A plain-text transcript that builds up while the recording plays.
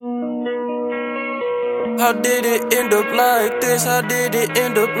How did it end up like this? How did it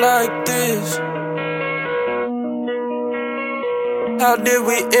end up like this? How did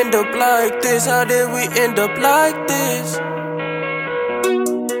we end up like this? How did we end up like this?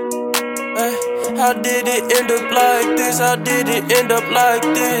 How did it end up like this? How did it end up like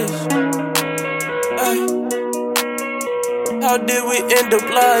this? How did we end up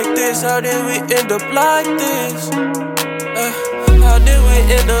like this? How did we end up like this? How did we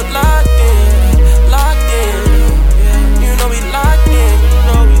end up locked in? Locked in. Yeah. You know we locked in. You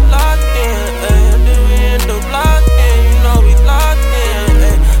know we locked in. How did we end up locked in? You know we locked in.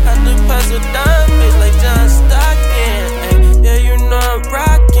 Had to pass a dime, bitch, like John Stockton. Yeah, you know I'm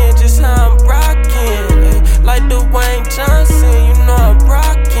rockin', just how I'm rockin'. Like Dwayne Johnson, you know I'm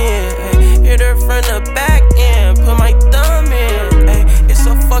rockin'. Hit her from the back end, put my thumb in. It's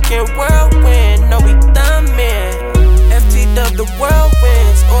a fucking whirlwind, no we thumbin'. FTW the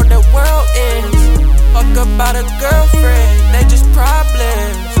whirlwinds, or the world ends. Fuck about a girlfriend, they just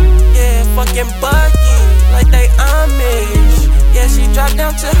problems. Yeah, fucking buggy, like they Amish. Yeah, she dropped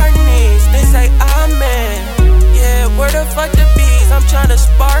down to her knees, they say amen. Yeah, where the fuck the bees, I'm tryna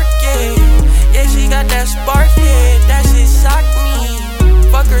spark it. Yeah, she got that spark hit, that shit shocked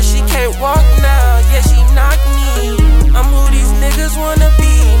me. Fuck her, she can't walk now, yeah, she knocked me. I'm who these niggas wanna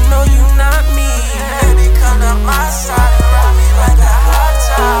be, no you not me. Baby, come to my side and ride me like a high.